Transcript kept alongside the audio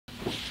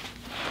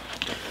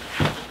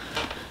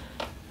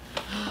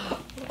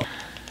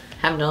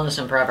haven't done this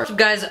in forever. So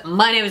guys,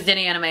 my name is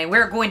Denny Anime.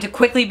 We're going to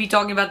quickly be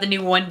talking about the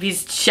new One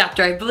Piece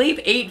chapter, I believe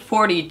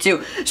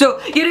 842. So,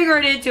 getting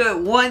right into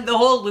it, the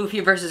whole Luffy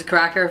versus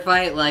Cracker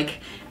fight, like,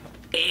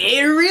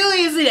 it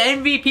really is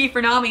an MVP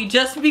for Nami,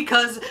 just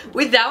because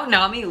without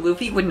Nami,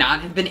 Luffy would not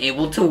have been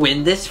able to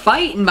win this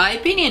fight, in my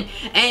opinion.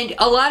 And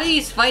a lot of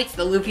these fights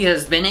that Luffy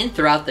has been in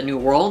throughout the New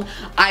World,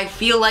 I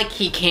feel like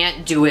he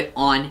can't do it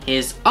on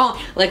his own.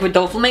 Like with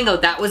Doflamingo,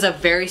 that was a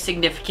very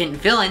significant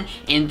villain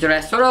in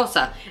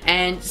Dressrosa.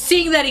 And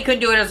seeing that he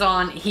couldn't do it on his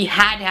own, he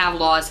had to have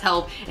Law's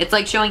help. It's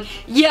like showing,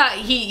 yeah,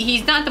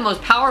 he's not the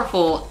most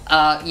powerful,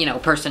 you know,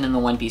 person in the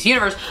One Piece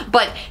universe,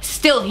 but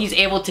still he's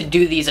able to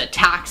do these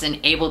attacks and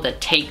able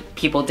to take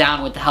people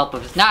down with the help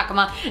of his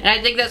Nakama. And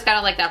I think that's kind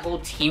of like that whole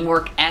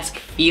teamwork-esque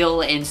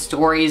feel in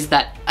stories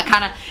that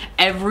kind of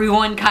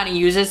everyone kind of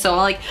uses. So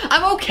like,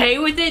 I'm okay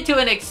with it to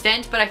an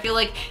extent, but I feel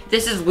like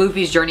this is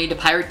Luffy's journey to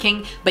Pirate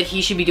King, but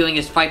he should be doing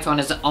his fights on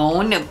his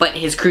own, but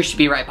his crew should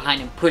be right behind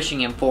him, pushing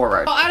him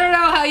forward. Well, I don't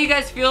know how you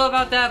guys feel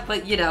about that,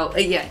 but you know,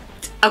 yeah.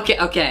 Okay.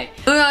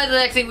 Moving on to the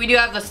next thing, we do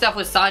have the stuff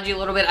with Sanji a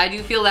little bit. I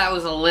do feel that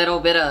was a little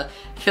bit of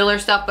filler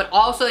stuff, but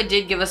also it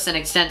did give us an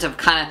extent of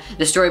kind of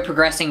the story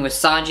progressing with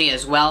Sanji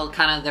as well.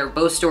 Kind of their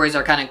both stories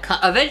are kind of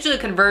eventually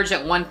converge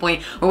at one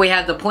point where we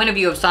have the point of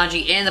view of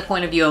Sanji and the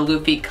point of view of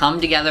Luffy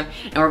come together,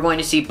 and we're going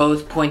to see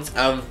both points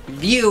of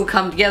view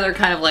come together,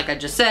 kind of like I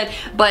just said,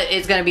 but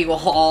it's going to be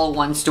all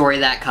one story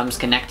that comes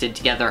connected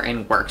together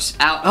and works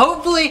out.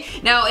 Hopefully,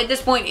 now at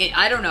this point,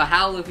 I don't know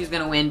how Luffy's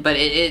going to win, but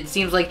it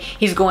seems like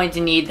he's going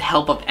to need the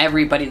help of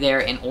everybody there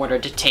in order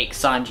to take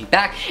Sanji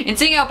back. And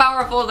seeing how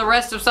powerful the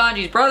rest of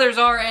Sanji's brothers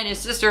are, and his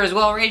sister as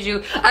well,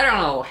 Reiju, I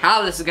don't know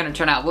how this is going to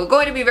turn out. We're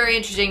going to be very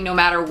interesting no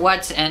matter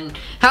what, and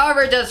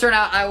however it does turn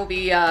out, I will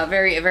be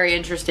very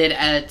interested,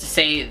 to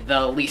say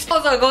the least.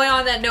 Also, going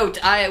on that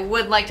note, I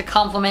would like to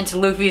compliment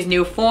Luffy's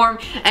new form,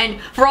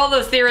 and for all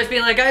those theorists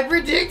being like, I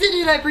predicted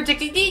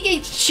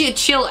it,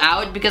 chill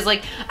out, because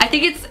like, I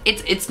think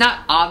it's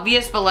not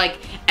obvious, but like,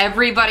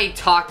 everybody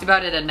talked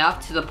about it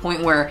enough to the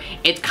point where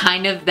it's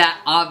kind of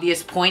that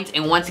obvious point,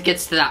 and once it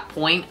gets to that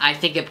point, I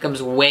think it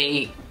becomes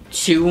way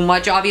too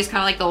much obvious,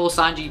 kind of like the whole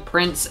Sanji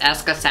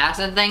Prince-esque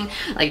assassin thing.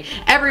 Like,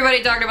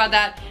 everybody talked about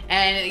that,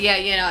 and yeah,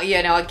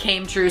 you know, it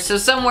came true. So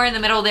somewhere in the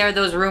middle there,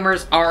 those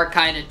rumors are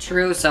kind of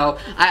true, so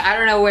I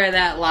don't know where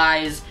that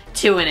lies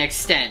to an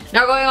extent.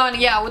 Now going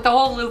on, yeah, with the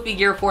whole Luffy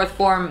Gear 4th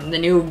form, the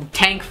new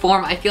tank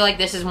form, I feel like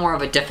this is more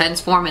of a defense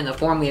form, and the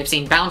form we have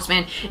seen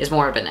Bounceman is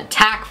more of an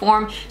attack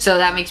form, so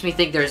that makes me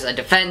think there's a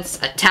defense,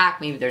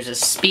 attack, maybe there's a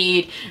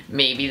speed,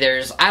 maybe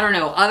there's, I don't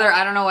know,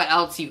 I don't know what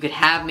else you could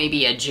have,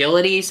 maybe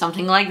agility,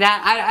 something like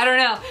that. I don't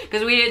know,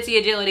 because we did see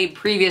agility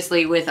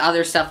previously with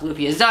other stuff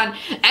Luffy has done.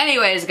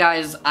 Anyways,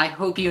 guys, I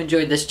hope you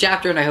enjoyed this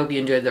chapter, and I hope you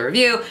enjoyed the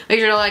review. Make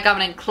sure to like,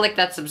 comment, and click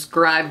that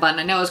subscribe button.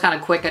 I know it was kind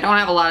of quick. I don't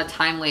have a lot of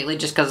time lately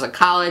just because of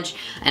college,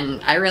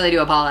 and I really do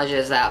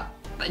apologize about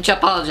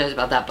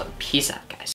that, but peace out, guys.